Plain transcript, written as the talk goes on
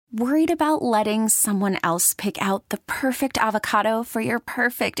Worried about letting someone else pick out the perfect avocado for your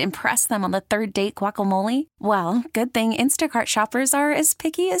perfect impress them on the third date guacamole? Well, good thing Instacart shoppers are as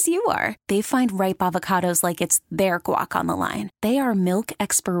picky as you are. They find ripe avocados like it's their guac on the line. They are milk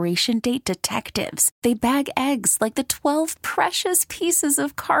expiration date detectives. They bag eggs like the 12 precious pieces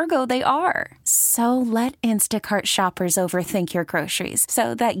of cargo they are. So let Instacart shoppers overthink your groceries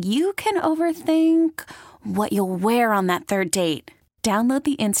so that you can overthink what you'll wear on that third date. Download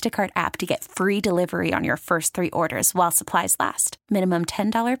the Instacart app to get free delivery on your first 3 orders while supplies last. Minimum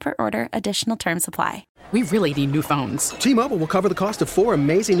 $10 per order. Additional terms apply. We really need new phones. T-Mobile will cover the cost of 4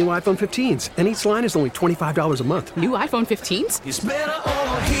 amazing new iPhone 15s, and each line is only $25 a month. New iPhone 15s? It's better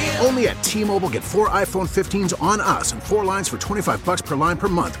over here. Only at T-Mobile, get 4 iPhone 15s on us and 4 lines for $25 per line per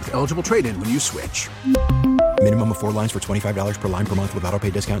month with eligible trade-in when you switch. Minimum of 4 lines for $25 per line per month with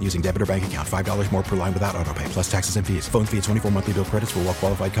autopay discount using debit or bank account. $5 more per line without autopay, plus taxes and fees. Phone fee at 24 monthly bill credits for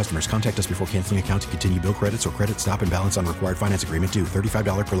well-qualified customers. Contact us before canceling account to continue bill credits or credit stop and balance on required finance agreement due.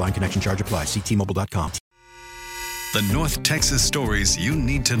 $35 per line connection charge applies. See T-Mobile.com. The North Texas stories you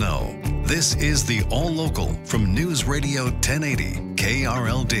need to know. This is the All Local from News Radio 1080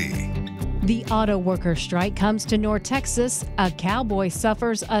 KRLD. The auto worker strike comes to North Texas. A cowboy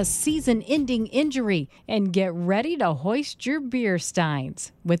suffers a season-ending injury. And get ready to hoist your beer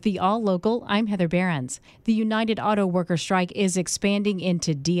steins. With the All Local, I'm Heather Behrens. The United Auto Worker strike is expanding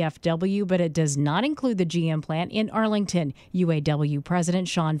into DFW, but it does not include the GM plant in Arlington. UAW President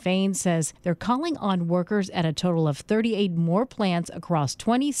Shawn Fain says they're calling on workers at a total of 38 more plants across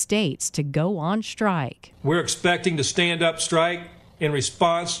 20 states to go on strike. We're expecting to stand up strike in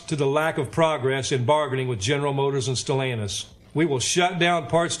response to the lack of progress in bargaining with General Motors and Stellantis. We will shut down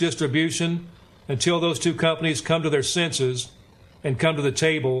parts distribution until those two companies come to their senses and come to the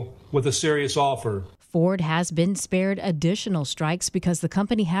table with a serious offer. Ford has been spared additional strikes because the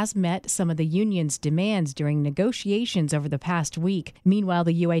company has met some of the union's demands during negotiations over the past week. Meanwhile,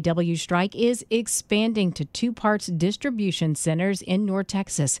 the UAW strike is expanding to 2 parts distribution centers in North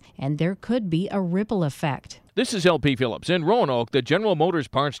Texas, and there could be a ripple effect. This is LP Phillips. In Roanoke, the General Motors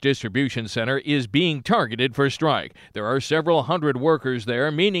Parts Distribution Center is being targeted for strike. There are several hundred workers there,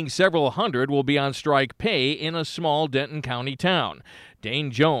 meaning several hundred will be on strike pay in a small Denton County town.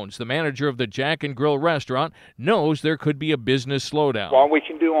 Dane Jones, the manager of the Jack and Grill restaurant, knows there could be a business slowdown. All we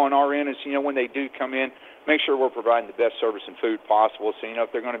can do on our end is, when they do come in, make sure we're providing the best service and food possible. So,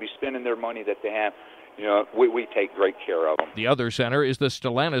 if they're going to be spending their money that they have, we take great care of them. The other center is the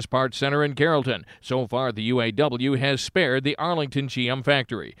Stellantis Parts Center in Carrollton. So far, the UAW has spared the Arlington GM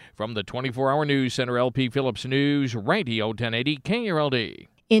factory. From the 24-hour news center, LP Phillips News, Radio 1080 KRLD.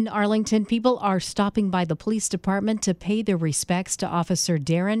 In Arlington, people are stopping by the police department to pay their respects to Officer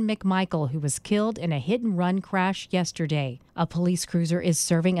Darren McMichael, who was killed in a hit-and-run crash yesterday. A police cruiser is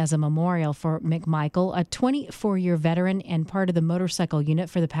serving as a memorial for McMichael, a 24-year veteran and part of the motorcycle unit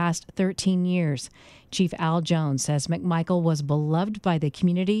for the past 13 years. Chief Al Jones says McMichael was beloved by the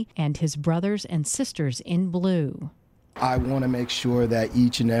community and his brothers and sisters in blue. I want to make sure that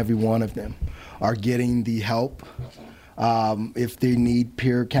each and every one of them are getting the help. If they need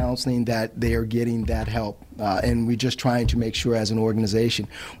peer counseling, that they are getting that help. And we're just trying to make sure as an organization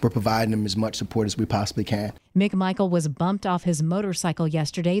we're providing them as much support as we possibly can. McMichael was bumped off his motorcycle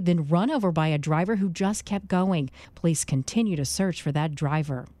yesterday, then run over by a driver who just kept going. Police continue to search for that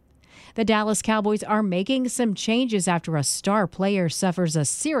driver. The Dallas Cowboys are making some changes after a star player suffers a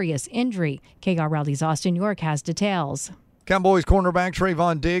serious injury. KRLD's Austin York has details. Cowboys cornerback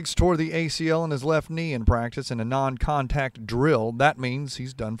Trevon Diggs tore the ACL in his left knee in practice in a non-contact drill. That means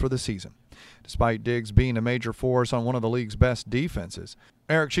he's done for the season. Despite Diggs being a major force on one of the league's best defenses,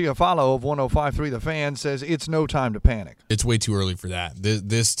 Eric Chiafalo of 105.3 The Fan says it's no time to panic. It's way too early for that.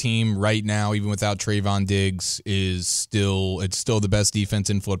 This team right now, even without Trevon Diggs, is still the best defense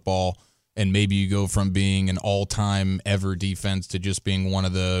in football. And maybe you go from being an all-time ever defense to just being one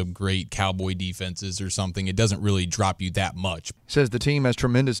of the great Cowboy defenses or something. It doesn't really drop you that much. Says the team has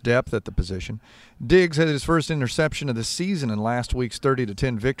tremendous depth at the position. Diggs had his first interception of the season in last week's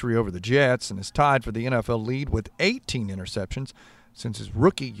 30-10 victory over the Jets and is tied for the NFL lead with 18 interceptions since his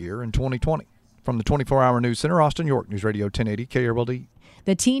rookie year in 2020. From the 24-hour News Center, Austin York, News Radio 1080 KRLD.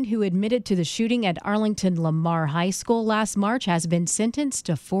 The teen who admitted to the shooting at Arlington Lamar High School last March has been sentenced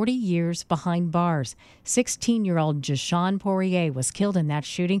to 40 years behind bars. 16-year-old Jashawn Poirier was killed in that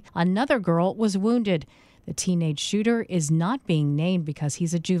shooting. Another girl was wounded. The teenage shooter is not being named because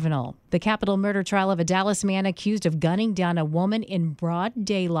he's a juvenile. The capital murder trial of a Dallas man accused of gunning down a woman in broad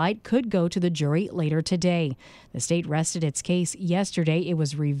daylight could go to the jury later today. The state rested its case yesterday. It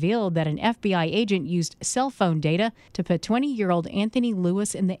was revealed that an FBI agent used cell phone data to put 20-year-old Anthony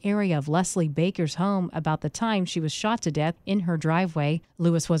Lewis in the area of Leslie Baker's home about the time she was shot to death in her driveway.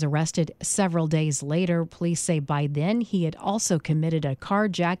 Lewis was arrested several days later. Police say by then he had also committed a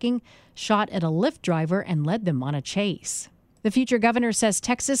carjacking, shot at a Lyft driver, and led them on a chase. The future governor says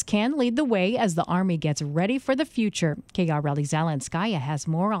Texas can lead the way as the Army gets ready for the future. KRLD's Alan Skaya has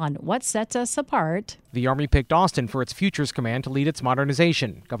more on what sets us apart. The Army picked Austin for its Futures Command to lead its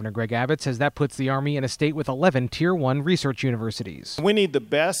modernization. Governor Greg Abbott says that puts the Army in a state with 11 Tier 1 research universities. We need the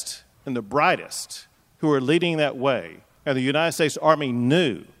best and the brightest who are leading that way. And the United States Army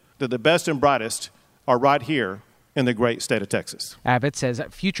knew that the best and brightest are right here in the great state of Texas. Abbott says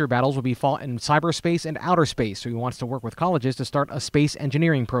future battles will be fought in cyberspace and outer space, so he wants to work with colleges to start a space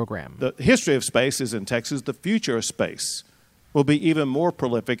engineering program. The history of space is in Texas. The future of space will be even more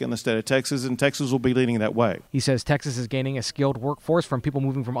prolific in the state of Texas, and Texas will be leading that way. He says Texas is gaining a skilled workforce from people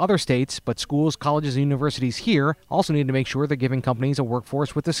moving from other states, but schools, colleges, and universities here also need to make sure they're giving companies a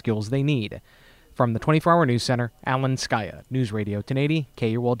workforce with the skills they need. From the 24-Hour News Center, Alan Skaya, News Radio 1080,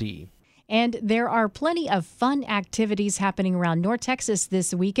 KULD. And there are plenty of fun activities happening around North Texas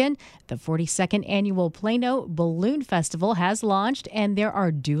this weekend. The 42nd Annual Plano Balloon Festival has launched, and there are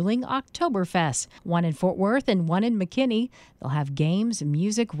dueling Oktoberfests, one in Fort Worth and one in McKinney. They'll have games,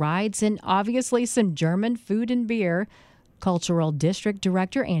 music, rides, and obviously some German food and beer. Cultural District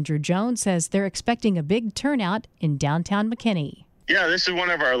Director Andrew Jones says they're expecting a big turnout in downtown McKinney. Yeah, this is one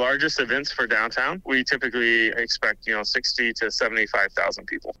of our largest events for downtown. We typically expect, 60 to 75,000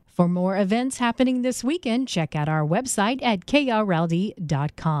 people. For more events happening this weekend, check out our website at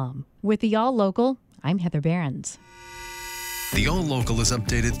krld.com. With the All Local, I'm Heather Behrens. The All Local is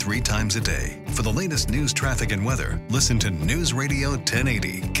updated 3 times a day. For the latest news, traffic, and weather, listen to News Radio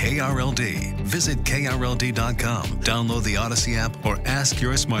 1080 KRLD. Visit krld.com, download the Odyssey app, or ask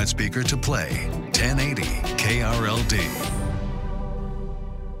your smart speaker to play 1080 KRLD.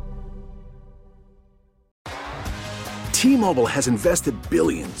 T-Mobile has invested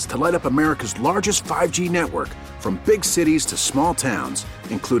billions to light up America's largest 5G network, from big cities to small towns,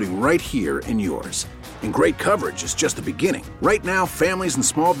 including right here in yours. And great coverage is just the beginning. Right now, families and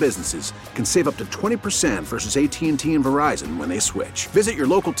small businesses can save up to 20% versus AT&T and Verizon when they switch. Visit your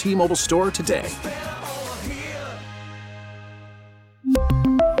local T-Mobile store today.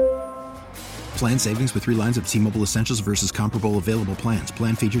 Plan savings with 3 lines of T-Mobile Essentials versus comparable available plans.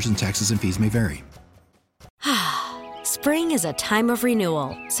 Plan features and taxes and fees may vary. Spring is a time of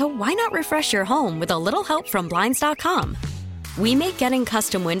renewal, so why not refresh your home with a little help from Blinds.com? We make getting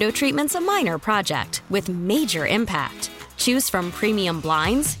custom window treatments a minor project with major impact. Choose from premium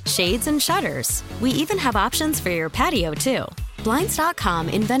blinds, shades, and shutters. We even have options for your patio, too. Blinds.com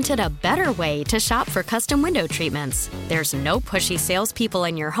invented a better way to shop for custom window treatments. There's no pushy salespeople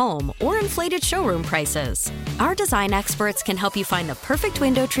in your home or inflated showroom prices. Our design experts can help you find the perfect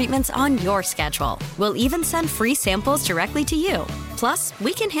window treatments on your schedule. We'll even send free samples directly to you. Plus,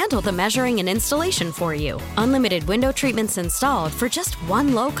 we can handle the measuring and installation for you. Unlimited window treatments installed for just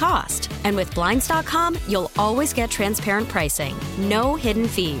one low cost. And with Blinds.com, you'll always get transparent pricing. No hidden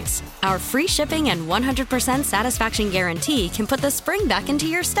fees. Our free shipping and 100% satisfaction guarantee can put the spring back into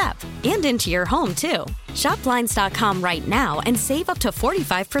your step and into your home, too. Shop Blinds.com right now and save up to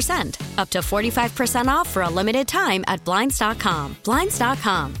 45%. Up to 45% off for a limited time at Blinds.com.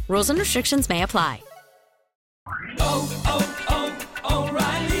 Blinds.com. Rules and restrictions may apply.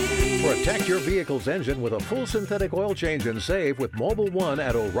 Protect your vehicle's engine with a full synthetic oil change and save with Mobil 1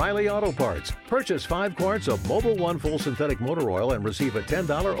 at O'Reilly Auto Parts. Purchase 5 quarts of Mobil 1 full synthetic motor oil and receive a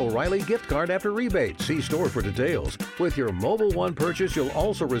 $10 O'Reilly gift card after rebate. See store for details. With your Mobil 1 purchase, you'll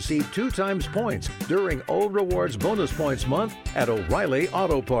also receive 2 times points during O Rewards Bonus Points Month at O'Reilly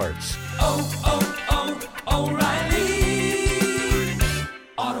Auto Parts. O'Reilly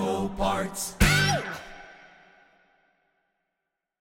Auto Parts.